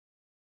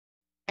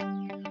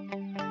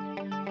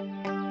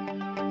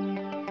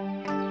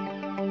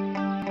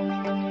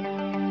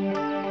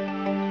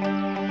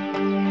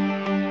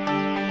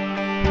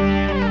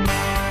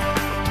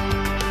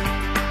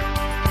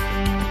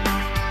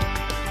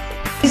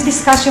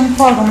discussion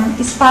forum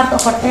is part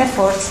of our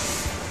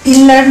efforts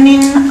in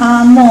learning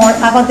more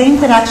about the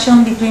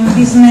interaction between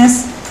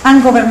business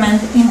and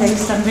government in the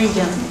Eastern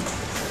region.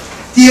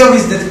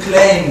 Theories that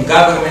claim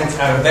governments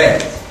are bad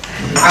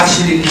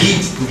actually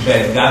lead to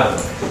bad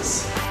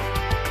governments.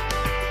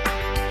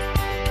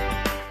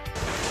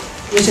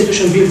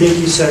 Institution building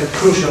is a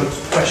crucial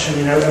question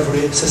in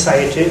every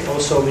society,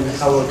 also in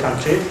our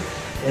country.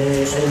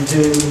 And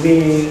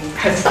we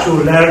have to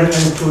learn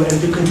and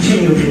to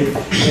continue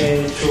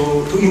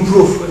to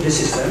improve the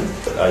system.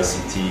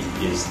 ICT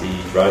is the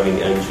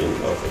driving engine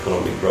of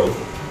economic growth,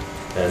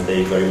 and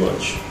they very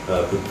much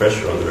put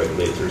pressure on the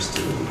regulators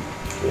to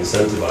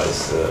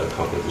incentivize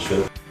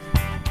competition.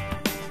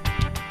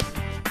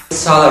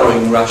 Salary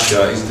in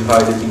Russia is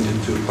divided into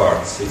two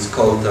parts. It's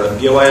called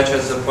białая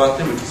часть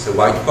зарплаты, which is a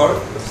white part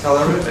of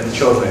salary, and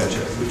черная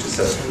часть, which is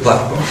a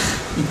black part.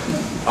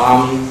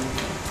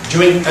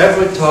 During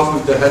every talk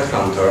with the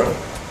headhunter,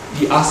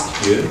 he asks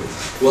you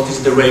what is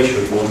the ratio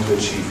you want to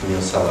achieve in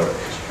your salary.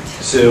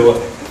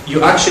 So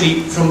you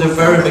actually, from the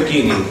very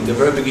beginning, in the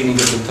very beginning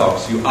of the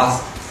talks, you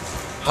ask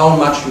how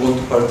much you want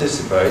to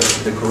participate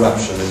in the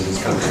corruption in this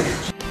country.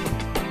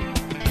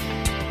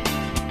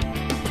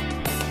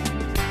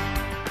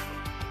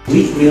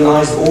 We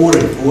realized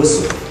already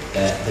also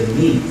the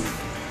need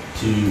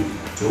to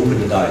open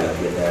the dialogue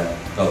with the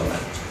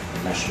government,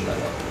 the national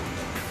dialogue.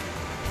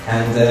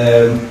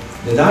 And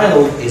the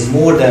dialogue is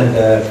more than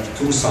the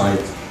two-side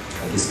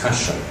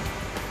discussion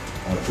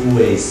or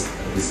two-ways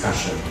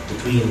discussion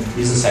between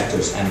business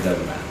sectors and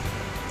government.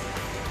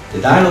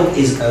 The dialogue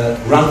is a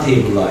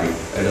roundtable-like,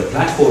 the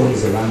platform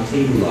is a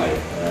roundtable-like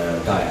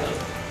dialogue.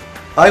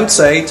 I would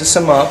say, to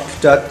sum up,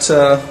 that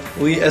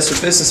we as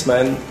a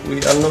businessman,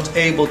 we are not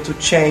able to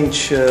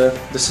change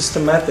the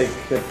systematic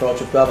approach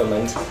of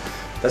government.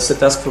 That's the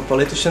task for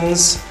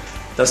politicians,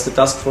 that's the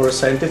task for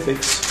scientific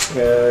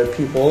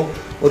people.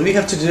 What we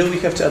have to do, we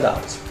have to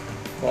adapt,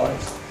 right?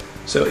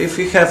 So if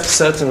we have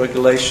certain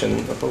regulation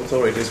of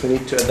authorities, we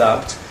need to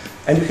adapt,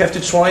 and we have to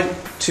try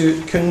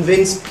to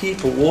convince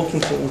people working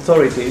for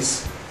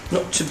authorities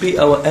not to be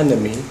our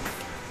enemy,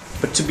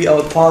 but to be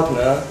our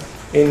partner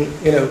in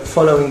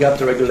following up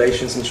the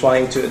regulations and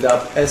trying to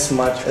adapt as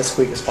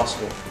quick as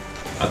possible.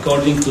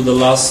 According to the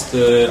last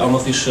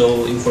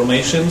unofficial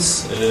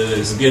informations,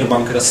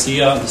 Sberbank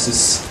Russia, this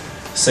is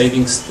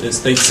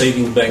state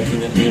saving bank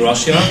in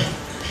Russia,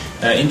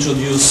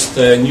 introduced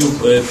a new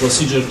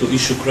procedure to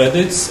issue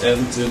credits,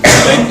 and the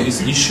bank is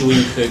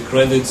issuing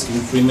credits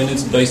in 3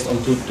 minutes based on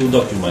two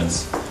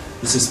documents.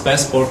 This is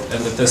passport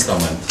and the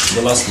testament,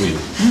 the last will.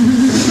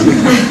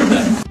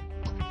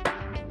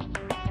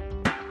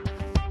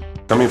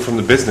 Coming from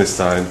the business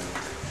side,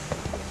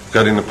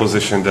 got in a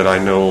position that I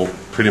know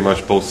pretty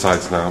much both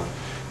sides now.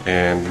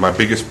 And my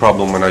biggest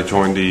problem when I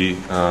joined the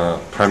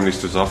Prime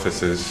Minister's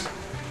office is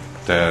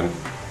that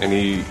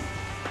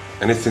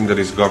anything that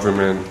is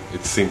government,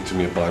 it seemed to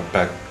me a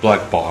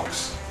black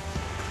box.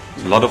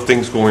 There's a lot of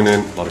things going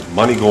in, a lot of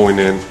money going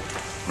in,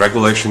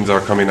 regulations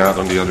are coming out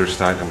on the other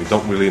side, and we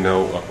don't really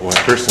know, well,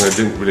 personally I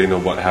didn't really know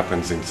what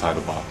happens inside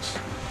a box.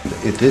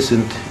 It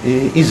isn't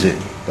easy,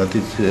 but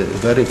it's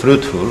very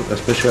fruitful,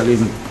 especially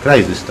in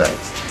crisis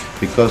times,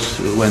 because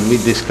when we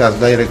discuss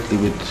directly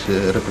with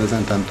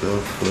representatives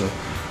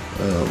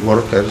of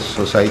workers,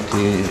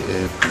 society,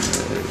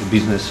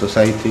 business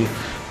society,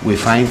 we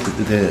find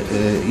the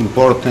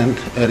important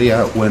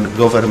area when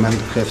government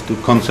has to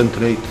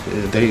concentrate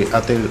their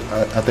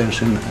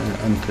attention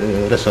and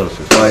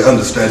resources. My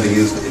understanding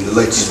is that in the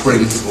late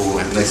spring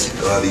or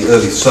the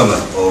early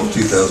summer of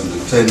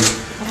 2010,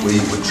 we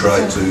would try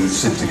to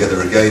sit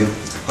together again,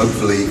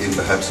 hopefully in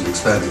perhaps an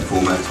expanded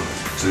format,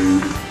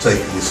 to take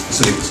this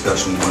specific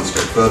discussion one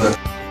step further.